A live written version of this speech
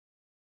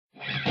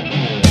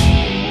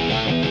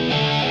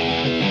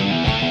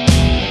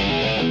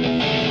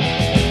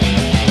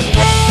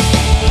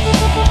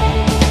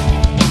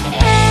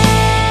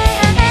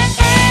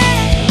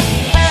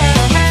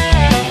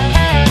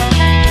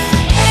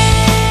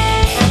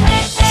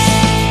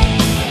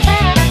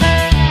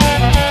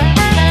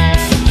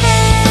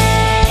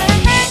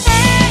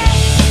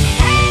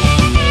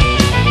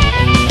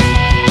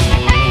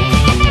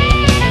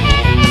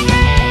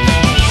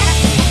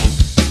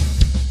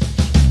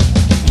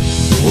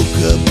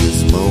up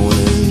this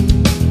morning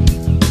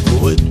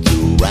with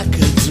the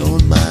records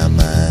on my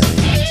mind.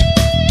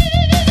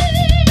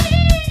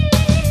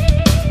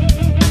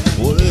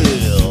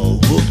 Well,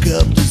 woke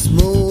up this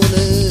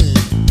morning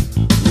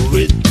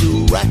with the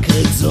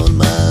records on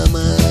my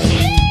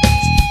mind.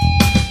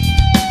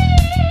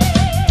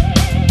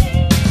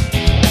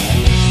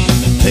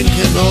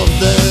 Thinking of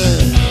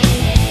that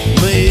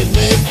made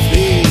me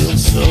feel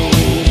so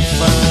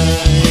fine.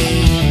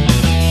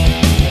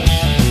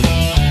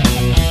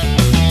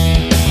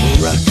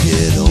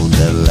 Rocket on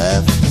the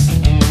left,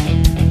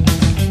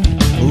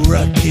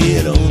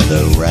 rocket on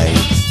the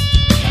right.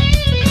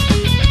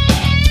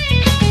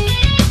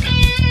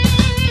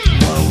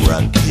 One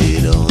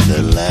rocket on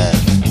the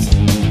left,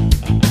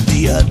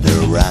 the other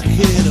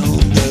rocket on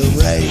the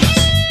right.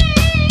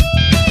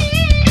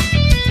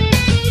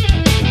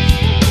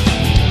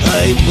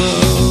 I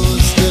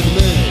must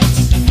admit,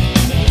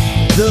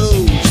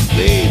 those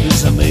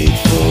babies are made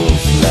for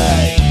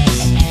flight.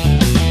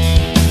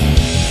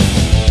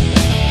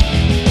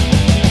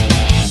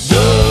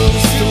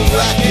 Those two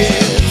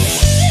rockets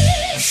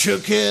sure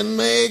can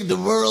make the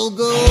world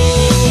go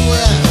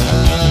round.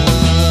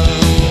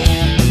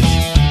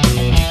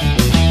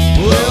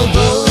 Well,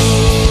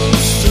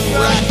 those two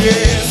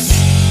rockets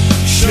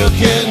sure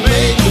can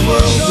make the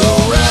world go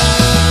round.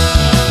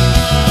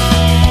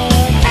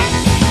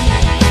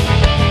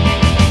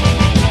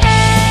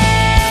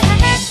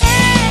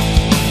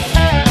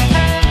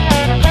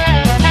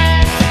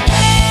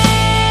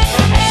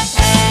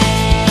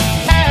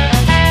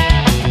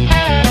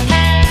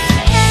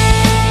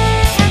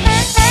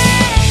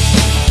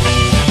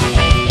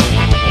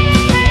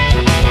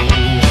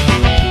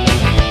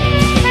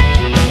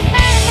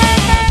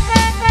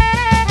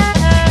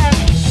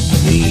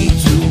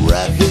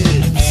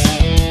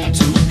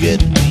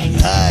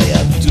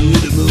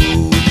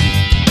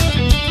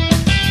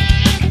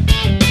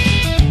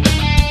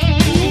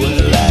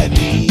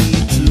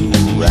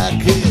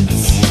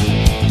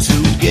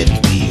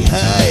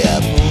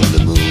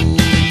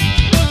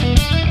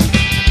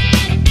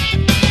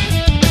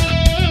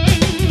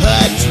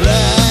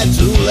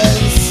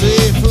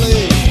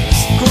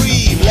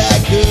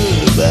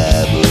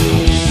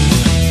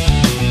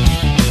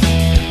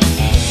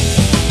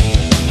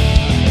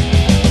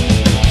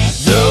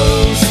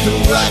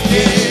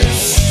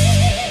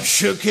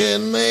 Sure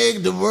can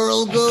make the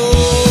world go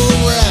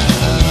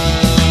round.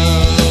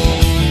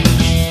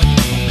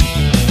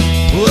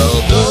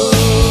 Well,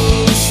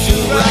 those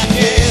two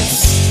rockets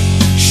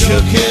sure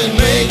can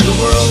make the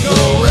world